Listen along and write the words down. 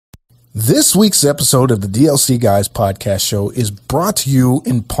This week's episode of the DLC Guys podcast show is brought to you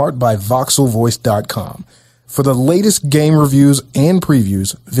in part by VoxelVoice.com. For the latest game reviews and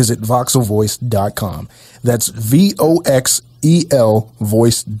previews, visit VoxelVoice.com. That's VOXEL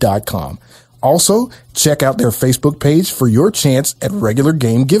Voice.com. Also, check out their Facebook page for your chance at regular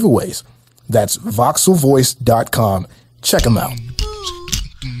game giveaways. That's VoxelVoice.com. Check them out.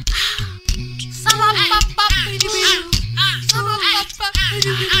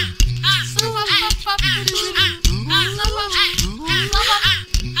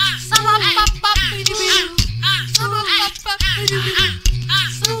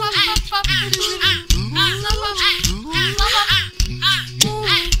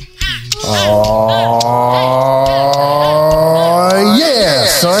 Oh, yeah,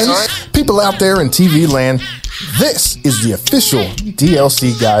 son. People out there in TV land, this is the official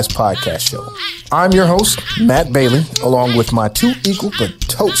DLC Guys podcast show. I'm your host, Matt Bailey, along with my two equal but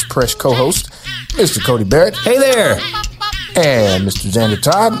totes fresh co-hosts, Mr. Cody Barrett. Hey there. And Mr. Xander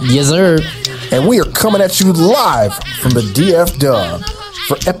Todd. Yes, sir. And we are coming at you live from the DF Dub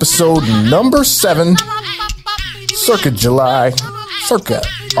for episode number 7, circa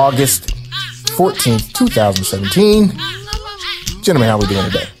August 14th, 2017. Gentlemen, how are we doing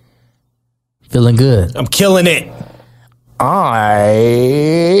today? Feeling good. I'm killing it. I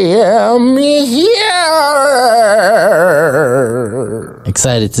am here.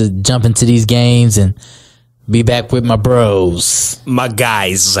 Excited to jump into these games and be back with my bros. My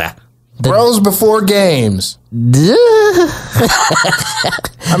guys. Bros before games. I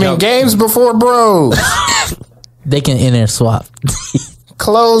mean, games before bros. They can interswap.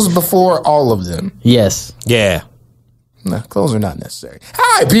 Clothes before all of them. Yes. Yeah. No, clothes are not necessary.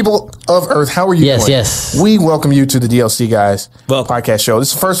 Hi, people of Earth. How are you doing? Yes. We welcome you to the DLC Guys Well, podcast show. This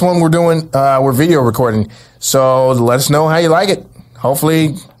is the first one we're doing. We're video recording. So let us know how you like it.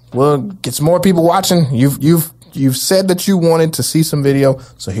 Hopefully we'll get some more people watching. You've said that you wanted to see some video.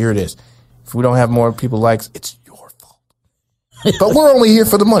 So here it is. If we don't have more people likes, it's your fault. But we're only here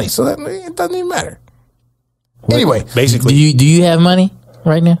for the money. So it doesn't even matter. Anyway, basically. Do you have money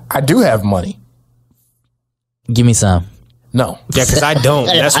right now? I do have money. Give me some. No. Yeah, because I don't.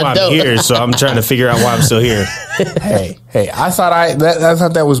 That's why I'm here. So I'm trying to figure out why I'm still here. Hey, I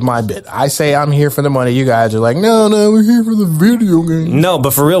thought that was my bit. I say I'm here for the money. You guys are like, no, we're here for the video game. No,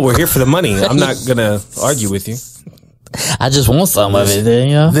 but for real, we're here for the money. I'm not going to argue with you. I just want some of it,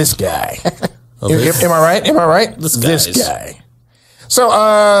 you know? This guy. Am I right? This guy. So,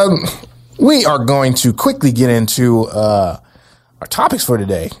 we are going to quickly get into our topics for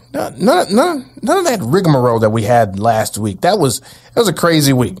today. None of that rigmarole that we had last week. That was a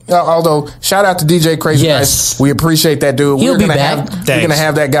crazy week. Although, shout out to DJ Crazy Yes. Nice. We appreciate that dude. He'll We're be gonna back. we're gonna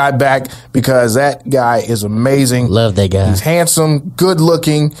have that guy back because that guy is amazing. Love that guy. He's handsome, good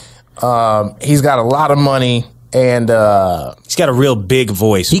looking. He's got a lot of money, and He's got a real big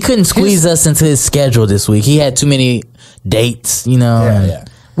voice. He couldn't squeeze us into his schedule this week. He had too many dates, you know. Yeah.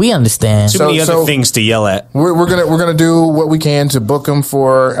 We understand. Too many other things to yell at. we're gonna do what we can to book him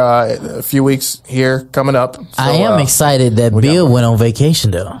for a few weeks here coming up. So, I am excited that Bill went on vacation,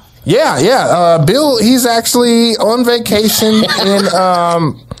 though. Yeah. Bill, he's actually on vacation in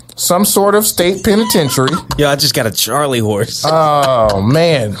some sort of state penitentiary. Yo, I just got a Charlie horse. Oh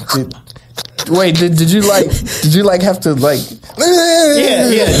man. Did you have to like?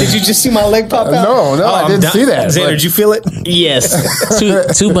 Yeah. Did you just see my leg pop out? No, I didn't see that. Xander, did you feel it? Yes.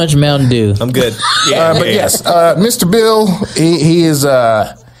 too much Mountain Dew. I'm good. But yes, Mr. Bill, he is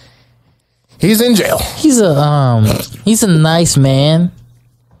he's in jail. He's a nice man.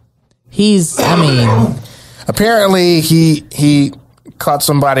 Apparently he caught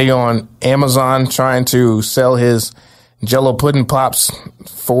somebody on Amazon trying to sell his Jell-O pudding pops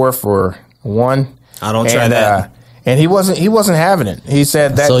for $1. I don't try that. And he wasn't having it. He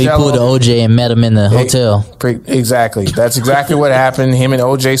said that. So he pulled OJ and met him in the hotel. Exactly. That's exactly what happened. Him and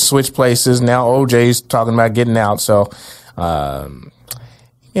OJ switched places. Now OJ's talking about getting out. So,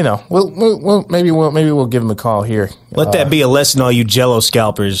 maybe we'll give him a call here. Let that be a lesson, all you Jell-O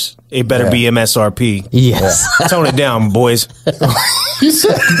scalpers. It better be MSRP. Yes. Tone it down, boys. He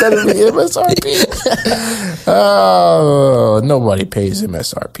said it better be MSRP. Oh, nobody pays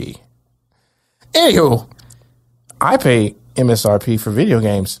MSRP. Anywho, I pay MSRP for video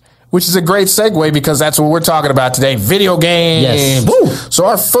games, which is a great segue because that's what we're talking about today. Video games. Yes. Woo! So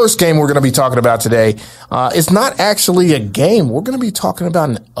our first game we're going to be talking about today is not actually a game. We're going to be talking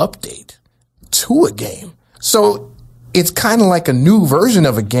about an update to a game. So it's kind of like a new version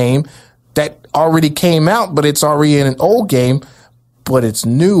of a game that already came out, but it's already in an old game, but it's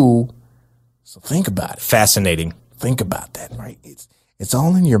new. So think about it. Fascinating. Think about that, right? It's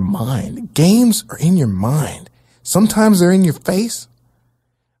all in your mind. Games are in your mind. Sometimes they're in your face,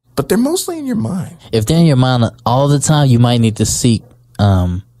 but they're mostly in your mind. If they're in your mind all the time, you might need to seek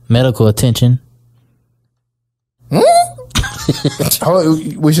medical attention. Oh,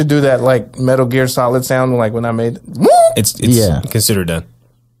 we should do that like Metal Gear Solid sound, like when I made it. It's considered done.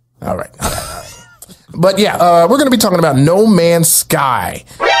 All right. But yeah, we're going to be talking about No Man's Sky.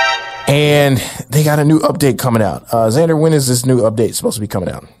 And they got a new update coming out. Xander, when is this new update supposed to be coming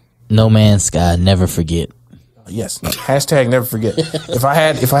out? No Man's Sky, never forget. Yes. Hashtag never forget. If I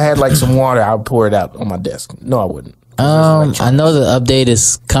had like some water, I would pour it out on my desk. No, I wouldn't. I know the update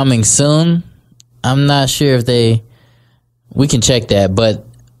is coming soon. I'm not sure if we can check that, but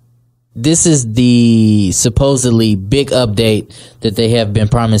this is the supposedly big update that they have been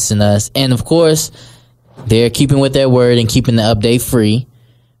promising us. And of course, they're keeping with their word and keeping the update free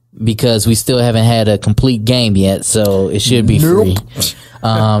because we still haven't had a complete game yet. So it should be free.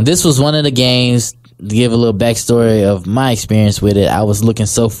 This was one of the games. To give a little backstory of my experience with it, I was looking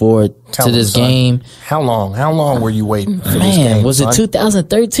so forward to this game. How long were you waiting for this Man, game, was it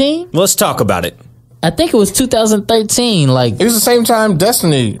 2013? Let's talk about it. I think it was 2013. Like It was the same time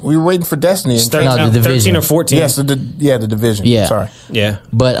Destiny. We were waiting for Destiny. And No, the Division. 13 or 14. yes, the Division. Yeah. Sorry. Yeah.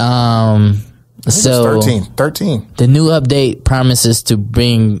 But so 13. the new update promises to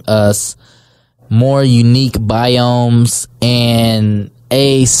bring us more unique biomes and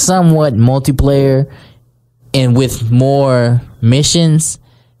a somewhat multiplayer, and with more missions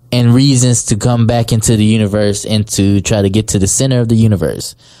and reasons to come back into the universe and to try to get to the center of the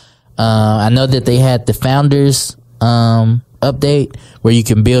universe. I know that they had the Founders update where you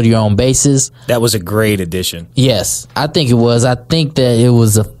can build your own bases. That was a great addition. Yes, I think it was. I think that it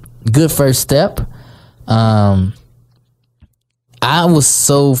was a good first step. I was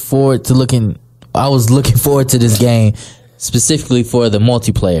looking forward to this game specifically for the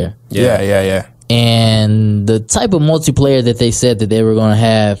multiplayer. Yeah. And the type of multiplayer that they said that they were going to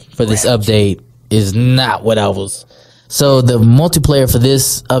have for this update is not what I was. So the multiplayer for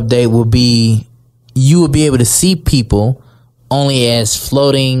this update will be, you will be able to see people only as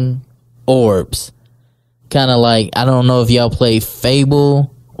floating orbs. Kind of like, I don't know if y'all play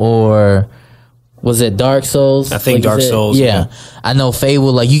Fable or was it Dark Souls? I think Like you Dark said? Souls. Yeah. I know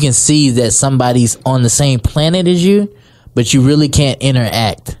Fable, like you can see that somebody's on the same planet as you, but you really can't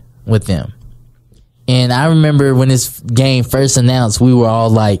interact with them. And I remember when this game first announced, we were all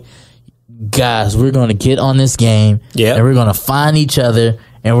like, guys, we're going to get on this game and we're going to find each other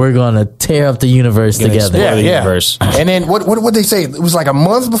and we're going to tear up the universe together. explore the universe. And then what they say? It was like a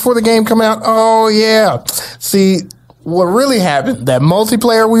month before the game come out. Oh yeah. See, what really happened? That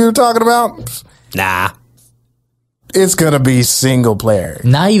multiplayer we were talking about. Nah. It's gonna be single player.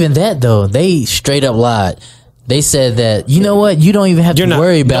 Not even that though. They straight up lied. They said that, you know what? You don't even have to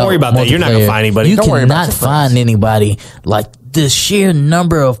worry about Don't worry about that. You're not going to find anybody. You Don't worry about cannot your find anybody. Like the sheer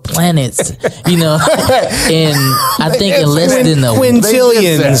number of planets, you know. And I think in less than a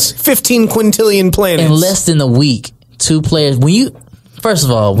Quintillions. 15 quintillion planets. in less than a week, two players. First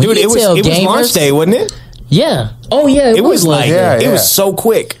of all, when Dude, you tell it was gamers, launch day, wasn't it? yeah, oh yeah, It was like, Yeah, it yeah. was so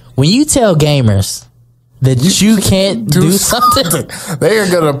quick. when you tell gamers that you can't do something. They are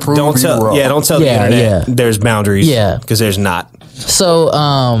gonna prove Don't you tell, wrong. don't tell the Yeah, internet yeah. there's boundaries. Yeah. Because there's not. So,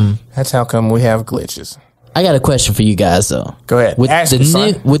 That's how come we have glitches. I got a question for you guys though. Go ahead. With Ask the me,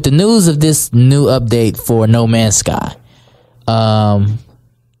 son. with the news of this new update for No Man's Sky,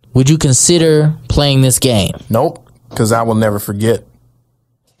 would you consider playing this game? Nope, because I will never forget.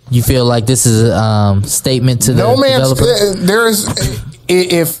 You feel like this is a statement to the No Man's developer? there's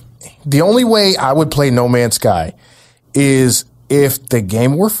if the only way I would play No Man's Sky is if the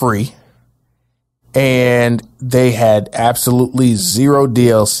game were free and they had absolutely zero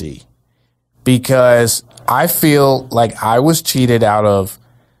DLC, because I feel like I was cheated out of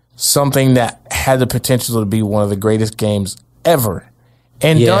something that had the potential to be one of the greatest games ever,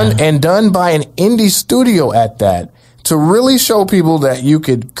 and done by an indie studio at that, to really show people that you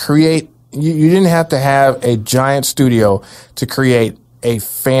could create. You didn't have to have a giant studio to create a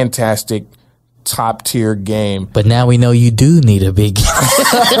fantastic top tier game. But now we know you do need a big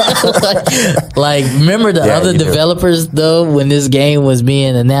like remember the other you do. developers though, when this game was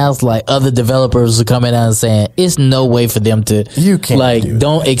being announced, like other developers were coming out and saying it's no way for them to You can't like do that.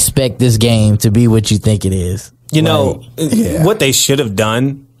 don't expect this game to be what you think it is. You know, what they should have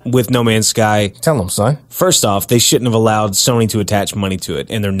done with No Man's Sky, Tell them, son. first off, they shouldn't have allowed Sony to attach money to it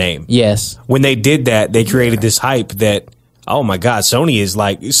and their name. Yes. When they did that, they created this hype that, oh my God, Sony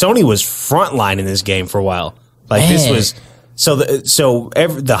was frontline in this game for a while. Like this Man. was So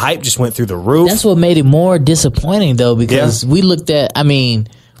the hype just went through the roof. That's what made it more disappointing, though, because we looked at. I mean,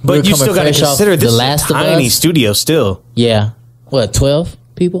 but you still got to consider this The is Last a tiny of Us. studio still. Yeah, what 12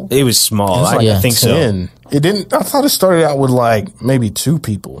 people? It was small. It's like I think so. 10. It didn't. I thought it started out with like maybe 2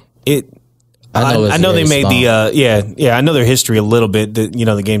 people. I know they made small. the I know their history a little bit.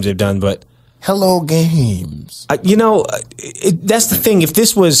 The games they've done, but Hello Games. that's the thing. If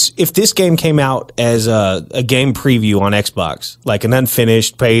this game came out as a game preview on Xbox, like an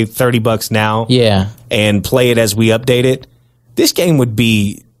unfinished, pay $30 now, and play it as we update it, this game would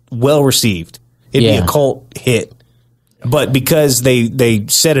be well received. It'd be a cult hit. But because they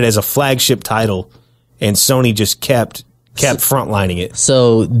set it as a flagship title, and Sony just kept frontlining it.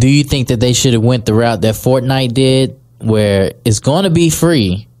 So, do you think that they should have went the route that Fortnite did, where it's going to be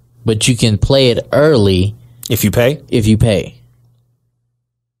free, but you can play it early if you pay?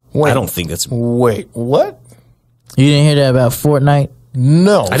 Wait, I don't think that's. Wait, what? You didn't hear that about Fortnite?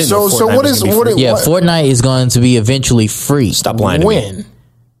 No. I didn't know so Fortnite what was is gonna be what? free. Yeah, Fortnite is going to be eventually free. Stop lying to me. When?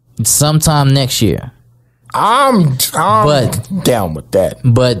 Sometime next year. I'm But- down with that.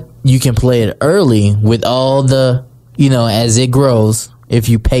 But you can play it early with all the, as it grows if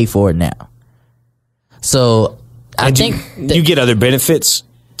you pay for it now. So I And think you get other benefits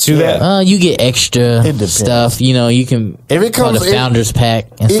to that. you get extra It depends. stuff. You can If it call comes- the founders pack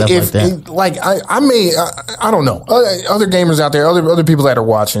and stuff like that. I don't know. Other gamers out there, other people that are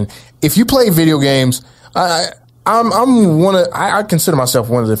watching. If you play video games, I consider myself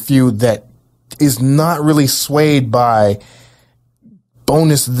one of the few that is not really swayed by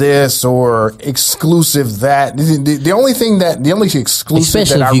bonus this or exclusive that. The only exclusive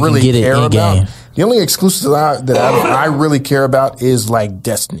Especially that if I you can really get it care in-game. about, the only exclusive that I really care about is like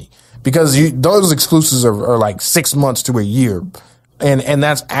Destiny, because those exclusives are like 6 months to a year, and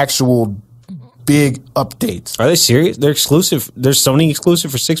that's actual big updates. Are they serious? They're exclusive. They're Sony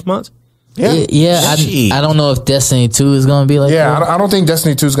exclusive for 6 months. Yeah, Jeez. I don't know if Destiny 2 is going to be like Yeah, that. I don't think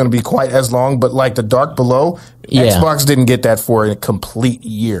Destiny 2 is going to be quite as long, but like the Dark Below, Xbox didn't get that for a complete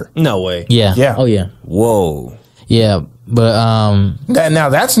year. No way. Yeah. Yeah. Oh, yeah. Whoa. Yeah. But Now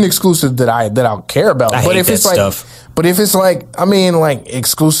that's an exclusive that I'll care about. I but hate if it's that like, stuff. but if it's like, like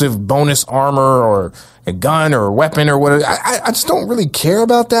exclusive bonus armor or a gun or a weapon or whatever, I just don't really care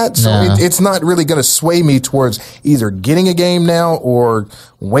about that. So Nah. it's not really going to sway me towards either getting a game now or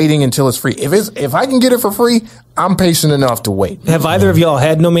waiting until it's free. If I can get it for free, I'm patient enough to wait. Have either of y'all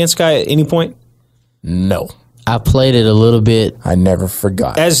had No Man's Sky at any point? No, I played it a little bit. I never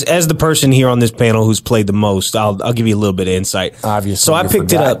forgot. As the person here on this panel who's played the most, I'll give you a little bit of insight. Obviously, So I you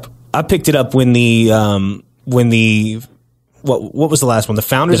picked it forgot. up. I picked it up when the what was the last one? The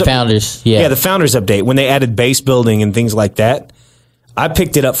Founders. The Founders, yeah. Yeah, the Founders update when they added base building and things like that. I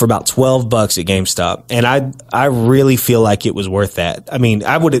picked it up for about $12 at GameStop, and I really feel like it was worth that. I mean,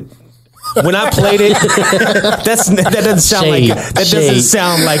 I would have. When I played it, that doesn't sound Shade. like that Shade. doesn't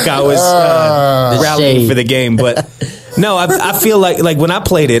sound like I was rallying shade. for the game, but no, I feel like when I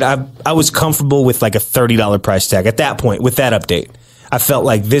played it, I was comfortable with like a $30 price tag at that point with that update. I felt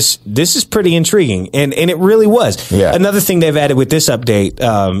like this is pretty intriguing, and it really was. Yeah. Another thing they've added with this update,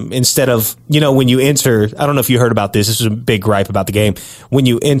 instead of when you enter, I don't know if you heard about this. This was a big gripe about the game. When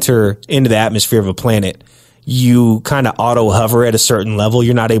you enter into the atmosphere of a planet, you kind of auto hover at a certain level.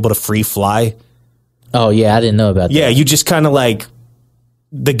 You're not able to free fly. Oh, yeah. I didn't know about that. Yeah, you just kind of like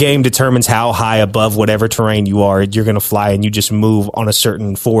the game determines how high above whatever terrain you are, you're going to fly, and you just move on a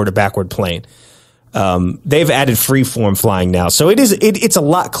certain forward or backward plane. They've added freeform flying now, so it's a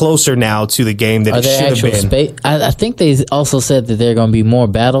lot closer now to the game than Are it there should have actual been. space? I think they also said that there are going to be more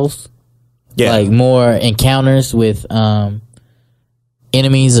battles, Yeah, like more encounters with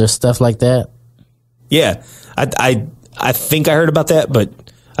enemies or stuff like that. yeah. I think I heard about that, but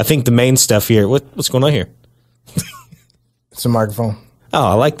I think the main stuff here. What's going on here? It's a microphone. Oh,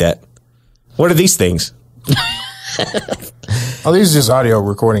 I like that. What are these things? Oh, these are just audio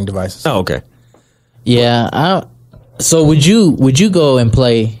recording devices. Oh, okay. Yeah. So would you go and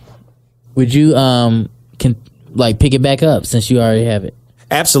play? Would you pick it back up since you already have it?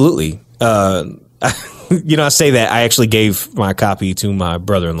 Absolutely. I say that I actually gave my copy to my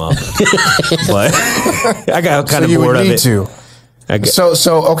brother-in-law, but I got kind of you bored would of need it. to.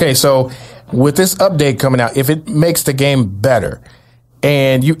 So with this update coming out, if it makes the game better,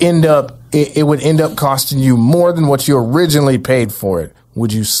 and you it would end up costing you more than what you originally paid for it,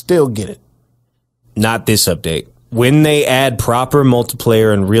 would you still get it? Not this update. When they add proper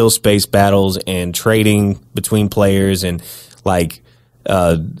multiplayer and real space battles and trading between players and like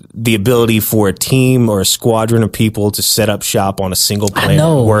the ability for a team or a squadron of people to set up shop on a single planet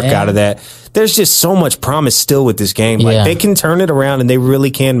and work out of that. There's just so much promise still with this game. Like they can turn it around and they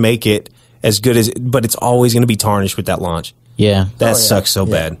really can make it as good as, but it's always going to be tarnished with that launch. Yeah. That sucks so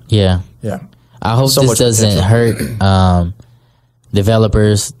bad. Yeah. Yeah. I hope this doesn't hurt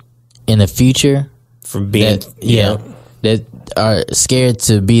developers in the future from being that are scared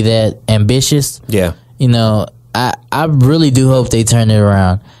to be that ambitious. Yeah. You know, I really do hope they turn it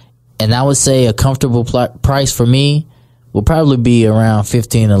around. And I would say a comfortable price for me will probably be around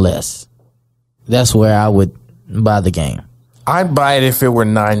 15 or less. That's where I would buy the game. I'd buy it if it were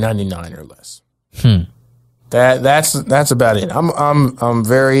 $9.99 or less. That's about it. I'm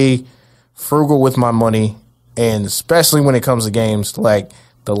very frugal with my money, and especially when it comes to games. Like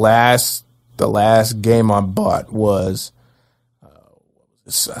the last game I bought was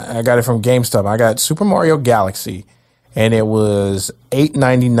I got it from GameStop. I got Super Mario Galaxy, and it was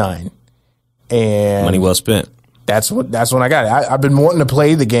 $8.99. And money well spent. That's when I got it. I've been wanting to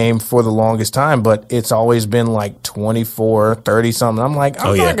play the game for the longest time, but it's always been like 24, 30 something. I'm like,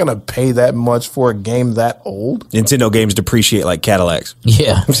 I'm not gonna pay that much for a game that old. Nintendo games depreciate like Cadillacs.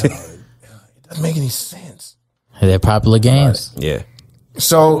 Yeah, it doesn't make any sense. They're popular games. Yeah.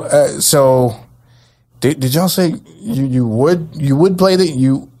 So did y'all say you would play that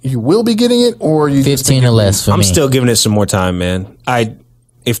you will be getting it, or you 15 or less for me? I'm still giving it some more time, man.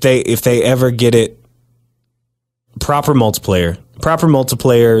 If they ever get it proper multiplayer,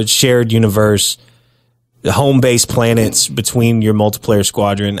 shared universe, home-based planets between your multiplayer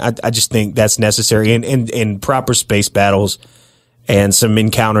squadron, I just think that's necessary, and proper space battles and some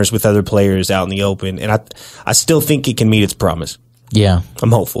encounters with other players out in the open. And I still think it can meet its promise. Yeah.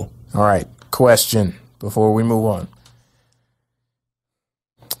 I'm hopeful. All right. Question before we move on.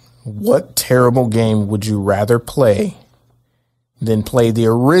 What terrible game would you rather play than play the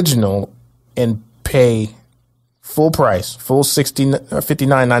original and pay full price, full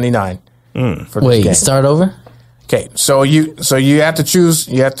 $59.99 for this game? Start over? Okay, so you have to choose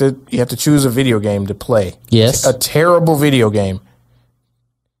a video game to play. Yes. A terrible video game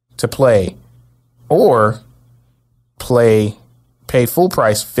to play, or pay full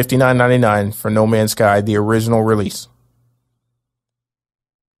price $59.99 for No Man's Sky, the original release.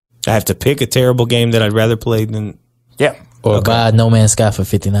 I have to pick a terrible game that I'd rather play than or buy No Man's Sky for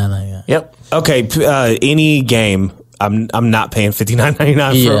 $59.99. Yep. Okay, any game. I'm not paying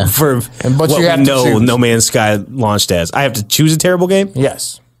 $59.99 for but what you have we to know choose. No Man's Sky launched as. I have to choose a terrible game?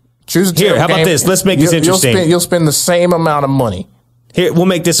 Yes. Choose a Here, terrible how about game. this? Let's make this interesting. You'll spend the same amount of money. Here, we'll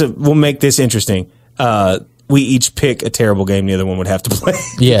make this interesting. We each pick a terrible game the other one would have to play.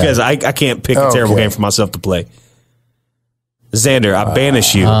 Yeah. Because I can't pick a terrible game for myself to play. Xander, I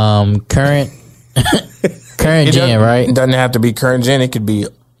banish you. Current gen, right? It doesn't have to be current gen. It could be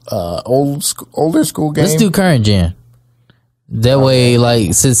older school game. Let's do current gen. That way,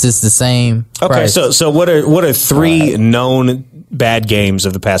 like, since it's the same price. So what are three known bad games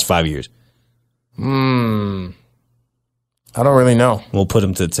of the past 5 years? I don't really know. We'll put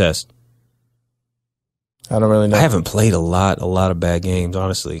them to the test. I don't really know. I haven't played a lot of bad games,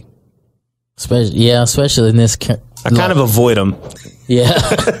 honestly. Especially in this. I kind of avoid them. Yeah.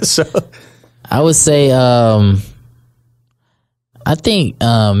 So I would say, I think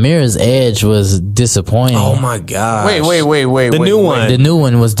Mirror's Edge was disappointing. oh my gosh! Wait. The new one. The new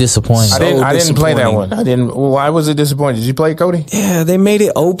one was disappointing. I didn't play that one. Why was it disappointing? Did you play it, Cody? Yeah, they made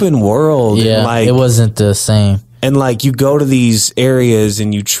it open world. Yeah, and it wasn't the same. And like you go to these areas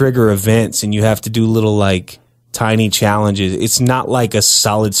and you trigger events and you have to do little like tiny challenges. It's not like a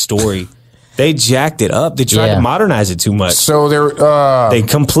solid story. They jacked it up. They tried to modernize it too much. So they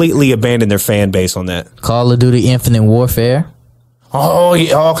completely abandoned their fan base on that. Call of Duty Infinite Warfare. Oh,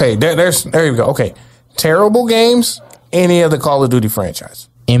 yeah, okay. There you go. Okay, terrible games. Any of the Call of Duty franchise.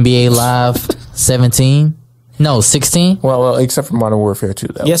 NBA Live 17. No, 16. Well, except for Modern Warfare 2.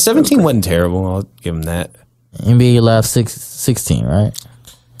 Yeah, 17 wasn't terrible. I'll give them that. NBA Live 16, right?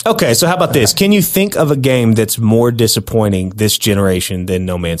 Okay, so how about this? Can you think of a game that's more disappointing this generation than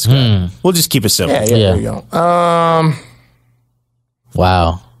No Man's Sky? We'll just keep it simple. Yeah, there you go.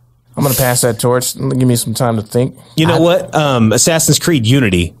 Wow. I'm going to pass that torch. Give me some time to think. You know what? Assassin's Creed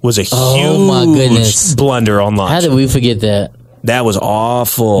Unity was a my goodness. huge blunder on launch. How did we forget that? That was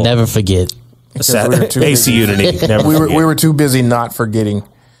awful. Never forget. AC Unity. Never we forget. were too busy not forgetting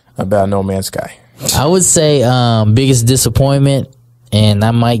about No Man's Sky. I would say biggest disappointment, and I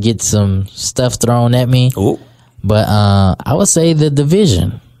might get some stuff thrown at me. Ooh. But I would say The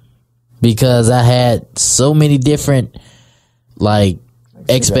Division, because I had so many different like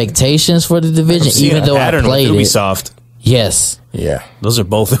expectations for The Division, even though I played Ubisoft. Yes. Yeah. Those are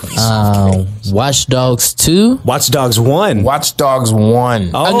both Ubisoft games. Watch Dogs 2. Watch Dogs 1. Watch Dogs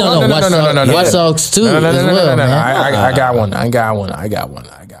 1. Oh, no. Watch Dogs 2 No. I got one.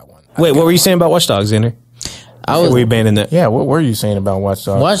 Wait, what were you saying about Watch Dogs, Ender? Were you banning that? Yeah, what were you saying about Watch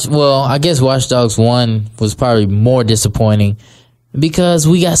Dogs? I guess Watch Dogs 1 was probably more disappointing because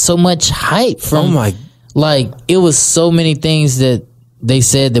we got so much hype from like it was so many things that they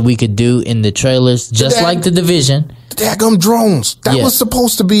said that we could do in the trailers, just like The Division. Daggum drones. That was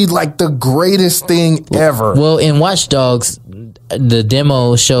supposed to be like the greatest thing ever. Well, in Watch Dogs, the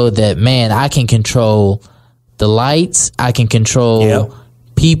demo showed that, man, I can control the lights. I can control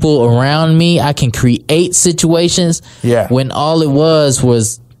people around me. I can create situations. Yeah. When all it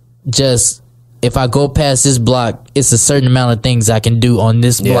was just, if I go past this block, it's a certain amount of things I can do on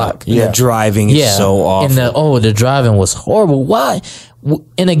this block. Yeah. The driving is so awful. And the driving was horrible. Why?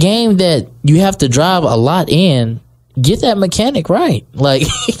 In a game that you have to drive a lot in, get that mechanic right. Like,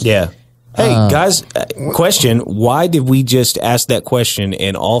 yeah. Hey, guys, question. Why did we just ask that question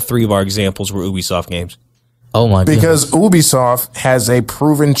and all three of our examples were Ubisoft games? Oh, my God. Because Ubisoft has a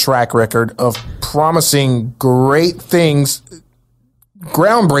proven track record of promising great things,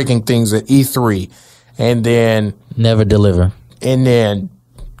 groundbreaking things at E3, and then never deliver. And then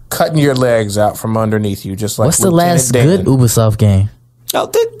cutting your legs out from underneath you, just like what's the last good Ubisoft game? Oh,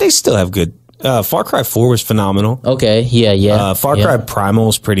 they still have good. Far Cry 4 was phenomenal. Okay, yeah. Far Cry Primal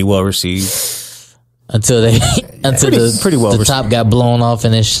was pretty well received. Until the top got blown off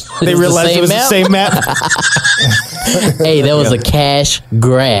and they realized it was the same map. Hey, that was a cash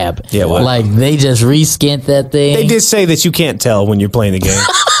grab. Yeah, well, like they just reskinned that thing. They did say that you can't tell when you're playing the game.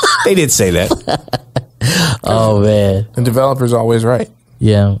 They did say that. Oh man, the developer's always right.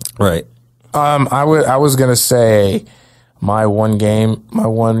 Yeah, right. I was gonna say my one game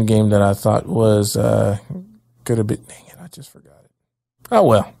that I thought was could have been. Dang it, I just forgot it. Oh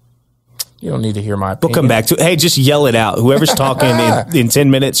well. You don't need to hear my opinion. We'll come back to it. Hey, just yell it out. Whoever's talking in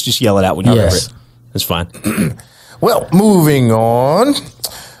 10 minutes, just yell it out when you remember it. That's fine. Well, moving on.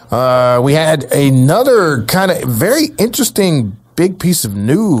 We had another kind of very interesting big piece of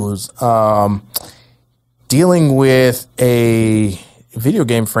news dealing with a video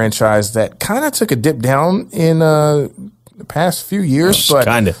game franchise that kind of took a dip down in the past few years. But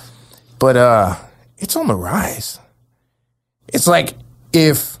it's on the rise. It's like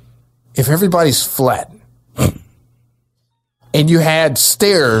if everybody's flat and you had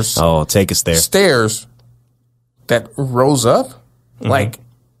stairs. Oh, take us there. Stairs that rose up, like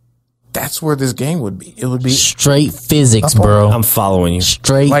that's where this game would be. It would be straight physics, bro. I'm following you.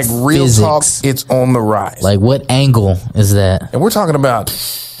 Straight like real physics. Talk, it's on the rise. Like what angle is that? And we're talking about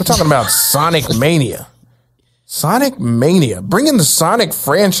Sonic Mania. Sonic Mania, bringing the Sonic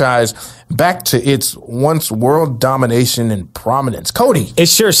franchise back to its once world domination and prominence. Cody, it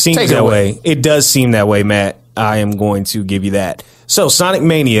sure seems that way. It does seem that way, Matt. I am going to give you that. So Sonic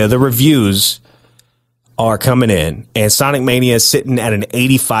Mania, the reviews are coming in, and Sonic Mania is sitting at an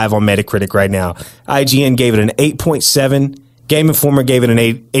 85 on Metacritic right now. IGN gave it an 8.7. Game Informer gave it an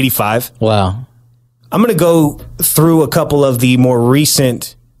 85. Wow. I'm going to go through a couple of the more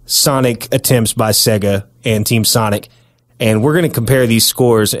recent Sonic attempts by Sega and Team Sonic, and we're going to compare these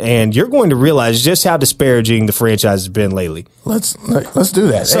scores, and you're going to realize just how disparaging the franchise has been lately. Let's do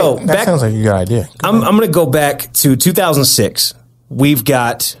that. So that sounds like a good idea. I'm going to go back to 2006. We've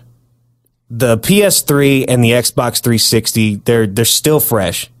got the PS3 and the Xbox 360. They're still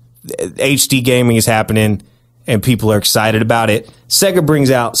fresh. HD gaming is happening, and people are excited about it. Sega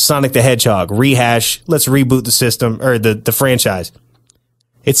brings out Sonic the Hedgehog rehash. Let's reboot the system or the franchise.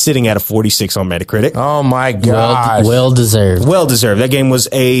 It's sitting at a 46 on Metacritic. Oh, my God. Well deserved. Well deserved. That game was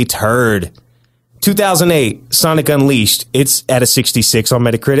a turd. 2008, Sonic Unleashed. It's at a 66 on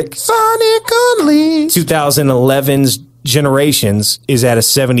Metacritic. Sonic Unleashed. 2011's Generations is at a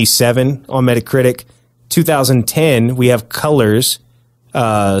 77 on Metacritic. 2010, we have Colors,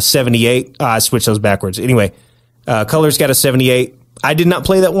 78. I switched those backwards. Anyway, Colors got a 78. I did not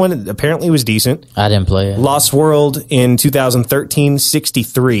play that one. Apparently it was decent. I didn't play it. Lost World in 2013,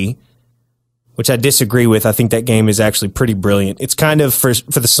 63, which I disagree with. I think that game is actually pretty brilliant. It's kind of, for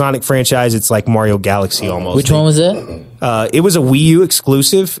the Sonic franchise, it's like Mario Galaxy almost. Which one was that? It was a Wii U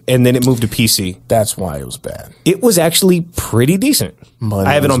exclusive, and then it moved to PC. That's why it was bad. It was actually pretty decent.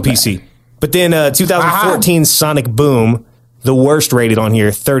 I have it on PC. But then 2014 Sonic Boom, the worst rated on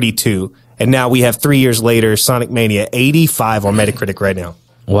here, 32. And now we have 3 years later, Sonic Mania, 85 on Metacritic right now.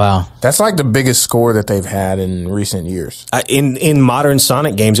 Wow. That's like the biggest score that they've had in recent years. In modern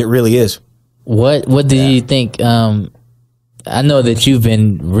Sonic games, it really is. What do you think? I know that you've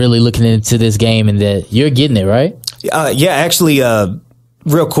been really looking into this game and that you're getting it, right? Yeah, actually,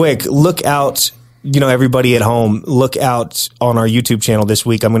 real quick, look out. Everybody at home, look out on our YouTube channel this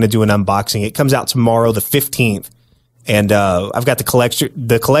week. I'm going to do an unboxing. It comes out tomorrow, the 15th. And I've got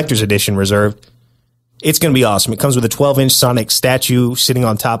the collector's edition reserved. It's going to be awesome. It comes with a 12-inch Sonic statue sitting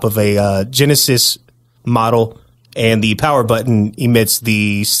on top of a Genesis model, and the power button emits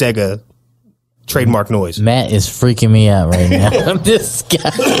the Sega trademark noise. Matt is freaking me out right now. This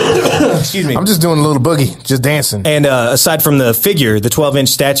guy. Excuse me. I'm just doing a little boogie, just dancing. And aside from the figure, the 12-inch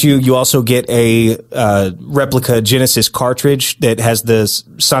statue, you also get a replica Genesis cartridge that has the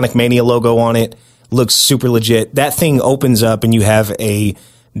Sonic Mania logo on it. Looks super legit. That thing opens up and you have a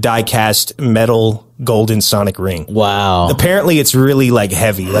die-cast metal golden Sonic ring. Wow. Apparently it's really like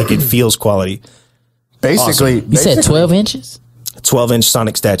heavy, like it feels quality. Basically, awesome. You said 12 inches? 12-inch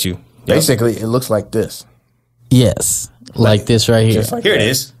Sonic statue. Basically, it looks like this. Yes. Like this right here. Like here it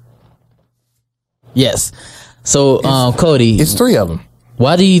is. Yes. So, Cody. It's 3 of them.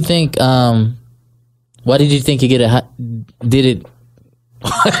 Why do you think, why did you think you did it?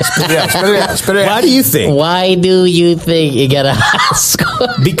 Spit it out. Why do you think? Why do you think it got a high score?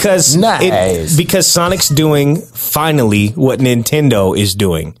 Because because Sonic's doing finally what Nintendo is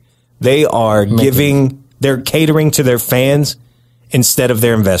doing. They are they're catering to their fans instead of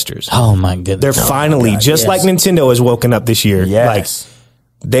their investors. Oh my goodness. They're finally, like Nintendo has woken up this year. Yes.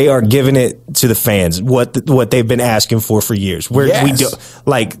 Like they are giving it to the fans, what they've been asking for years.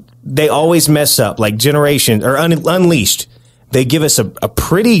 They always mess up, like Generation or Unleashed. They give us a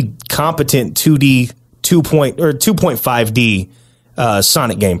pretty competent 2D 2.5D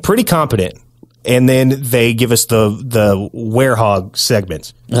Sonic game, pretty competent, and then they give us the werehog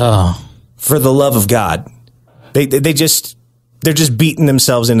segments. Oh, for the love of God, they're just beating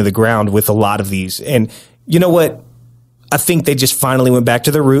themselves into the ground with a lot of these. And you know what? I think they just finally went back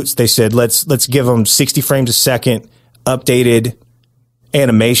to their roots. They said let's give them 60 frames a second, updated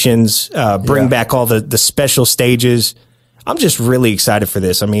animations, bring back all the special stages. I'm just really excited for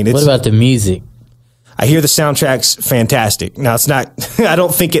this. I mean, what about the music? I hear the soundtrack's fantastic. Now, it's not, I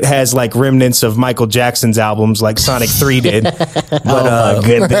don't think it has like remnants of Michael Jackson's albums like Sonic 3 did. But, oh my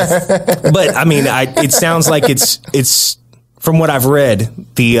goodness. But I mean, it sounds like it's, from what I've read,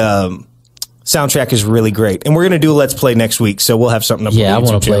 the soundtrack is really great. And we're going to do a Let's Play next week. So we'll have something up on the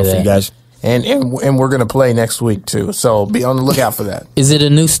YouTube channel for you guys. And we're going to play next week too. So be on the lookout for that. Is it a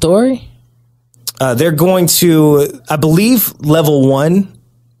new story? They're going to, I believe, level 1.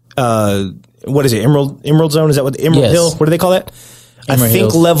 What is it? Emerald Zone? Is that what Emerald Hill? What do they call that? I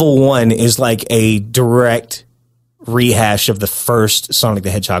think level 1 is like a direct rehash of the first Sonic the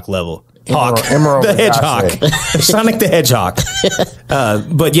Hedgehog level. Emerald the Hedgehog. Sonic the Hedgehog.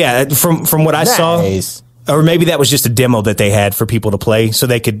 But yeah, from what I saw, or maybe that was just a demo that they had for people to play so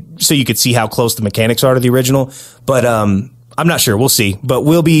you could see how close the mechanics are to the original. But I'm not sure. We'll see. But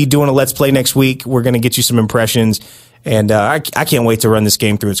we'll be doing a Let's Play next week. We're going to get you some impressions. And I can't wait to run this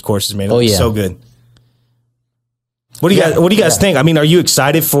game through its courses, man. It'll be so good. What do you guys think? I mean, are you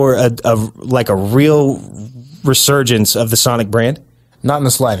excited for a real resurgence of the Sonic brand? Not in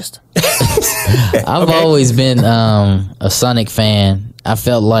the slightest. I've always been a Sonic fan. I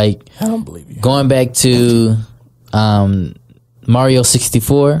felt like I don't believe you. Going back to Mario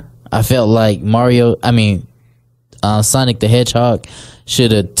 64, I felt like Sonic the Hedgehog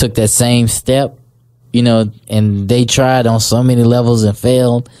should have took that same step, and they tried on so many levels and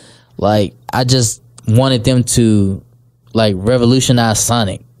failed. Like, I just wanted them to like revolutionize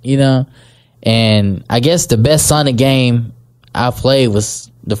Sonic, and I guess the best Sonic game I played was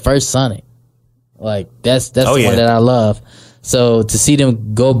the first Sonic. Like, that's the one that I love. So to see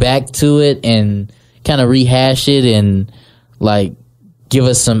them go back to it and kind of rehash it and like give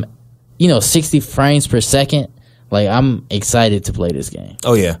us some, 60 frames per second. Like, I'm excited to play this game.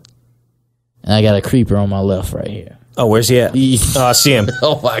 Oh, yeah. And I got a creeper on my left right here. Oh, where's he at? Oh, I see him.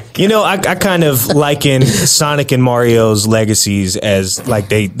 Oh, my God. I kind of liken Sonic and Mario's legacies as like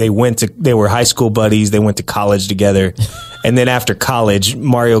they were high school buddies. They went to college together. And then after college,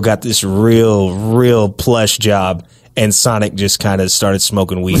 Mario got this real plush job. And Sonic just kind of started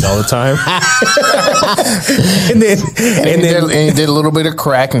smoking weed all the time. and he did a little bit of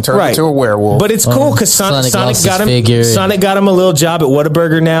crack and turned into a werewolf. But it's cool because Sonic got him a little job at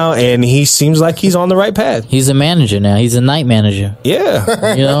Whataburger now, and he seems like he's on the right path. He's a manager now. He's a night manager.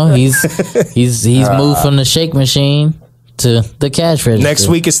 Yeah. He's moved from the shake machine to the cash register. Next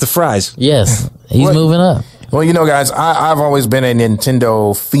week it's the fries. Yes. He's moving up. Well, guys, I've always been a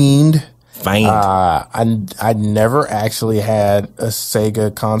Nintendo fiend. I never actually had a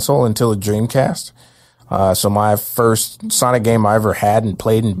Sega console until a Dreamcast. So my first Sonic game I ever had and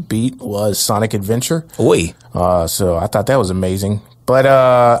played and beat was Sonic Adventure. Oi. So I thought that was amazing. But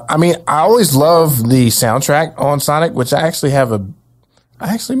I mean, I always love the soundtrack on Sonic, which I actually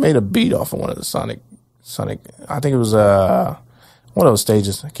made a beat off of one of the Sonic. I think it was one of those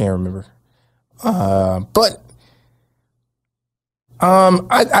stages. I can't remember. But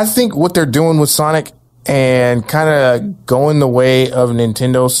I think what they're doing with Sonic and kind of going the way of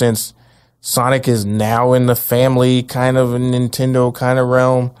Nintendo, since Sonic is now in the family kind of a Nintendo kind of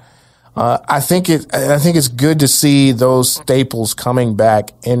realm. I think it's good to see those staples coming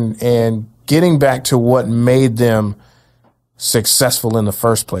back and getting back to what made them successful in the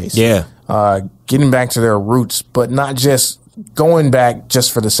first place. Yeah. Getting back to their roots, but not just going back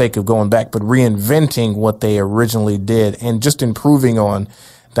just for the sake of going back, but reinventing what they originally did and just improving on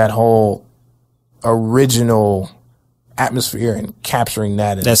that whole original atmosphere and capturing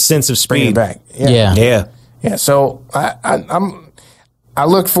that and that sense of bringing speed it back. Yeah. So I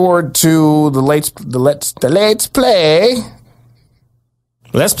look forward to the let's play.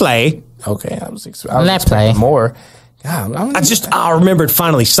 Let's play. Okay, I was Let's play more. God, I remembered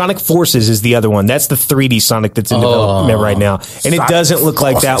finally. Sonic Forces is the other one. That's the 3D Sonic that's in development right now, and Sonic it doesn't look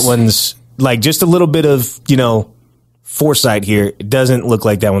like that Forces. one's like just a little bit of foresight here. It doesn't look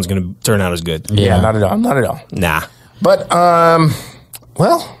like that one's going to turn out as good. Yeah, not at all. Nah. But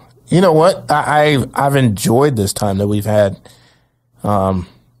well, you know what? I've enjoyed this time that we've had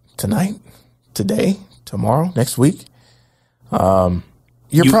tonight, today, tomorrow, next week. You're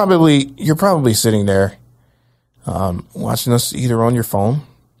probably sitting there watching us either on your phone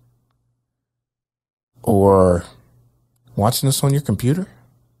or watching us on your computer.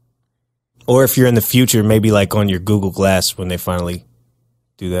 Or if you're in the future, maybe like on your Google Glass when they finally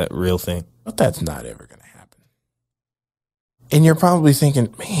do that real thing. But that's not ever going to happen. And you're probably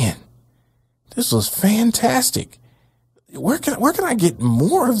thinking, man, this was fantastic. Where can I get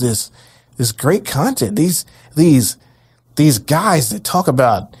more of this great content? These guys that talk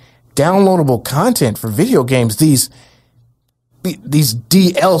about downloadable content for video games, these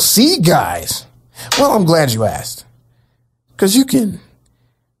DLC guys. Well, I'm glad you asked, because you can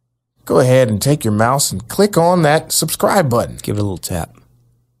go ahead and take your mouse and click on that subscribe button. Give it a little tap.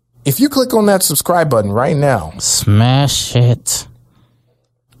 If you click on that subscribe button right now, smash it.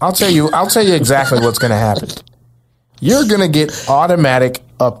 I'll tell you exactly what's going to happen. You're going to get automatic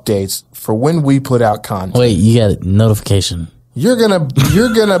updates for when we put out content. Wait, you got a notification. You're gonna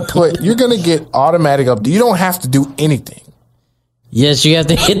get automatic update. You don't have to do anything. Yes, you have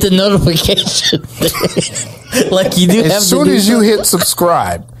to hit the notification. Like you do. As soon as you hit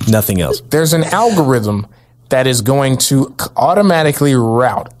subscribe, nothing else. There's an algorithm that is going to automatically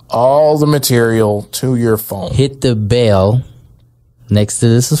route all the material to your phone. Hit the bell next to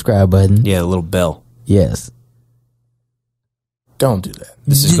the subscribe button. Yeah, a little bell. Yes. Don't do that.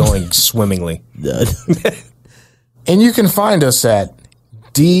 This is going swimmingly. And you can find us at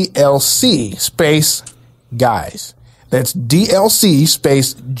DLC space guys. That's DLC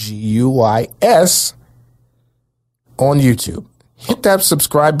space GUIS on YouTube. Hit that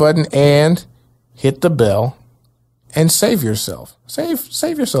subscribe button and hit the bell and save yourself.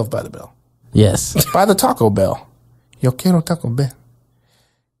 Save yourself by the bell. Yes. By the Taco Bell. Yo quiero Taco Bell.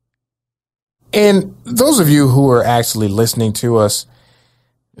 And those of you who are actually listening to us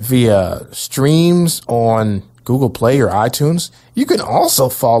via streams on Google Play or iTunes, you can also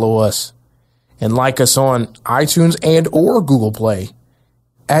follow us and like us on iTunes and or Google Play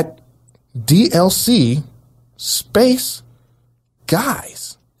at DLC space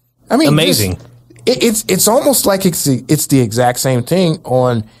guys. I mean, amazing. It's almost like it's the exact same thing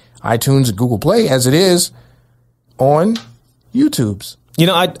on iTunes and Google Play as it is on YouTube's.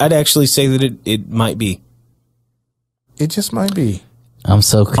 I'd actually say that it might be. It just might be. I'm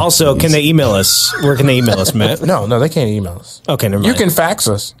so confused. Also, can they email us? Where can they email us, Matt? No, they can't email us. Okay, never mind. You can fax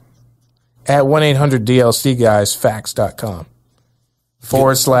us at 1-800-DLCguysfax.com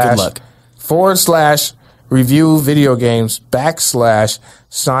 / review video games /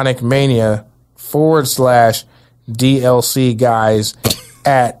 Sonic Mania / DLC guys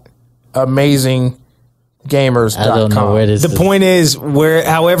at amazinggamers.com. I don't know where this The point is,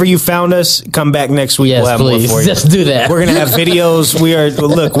 however you found us, come back next week. Yes, we'll have please. more for you. Just do that. We're gonna have videos. We are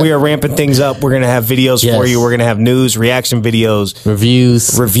ramping things up. We're gonna have videos for you. We're gonna have news, reaction videos,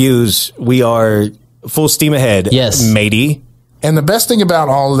 reviews. We are full steam ahead. Yes, matey. And the best thing about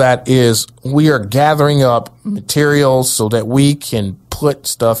all of that is we are gathering up materials so that we can put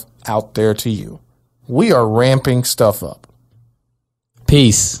stuff out there to you. We are ramping stuff up.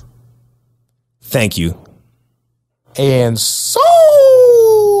 Peace. Thank you. And so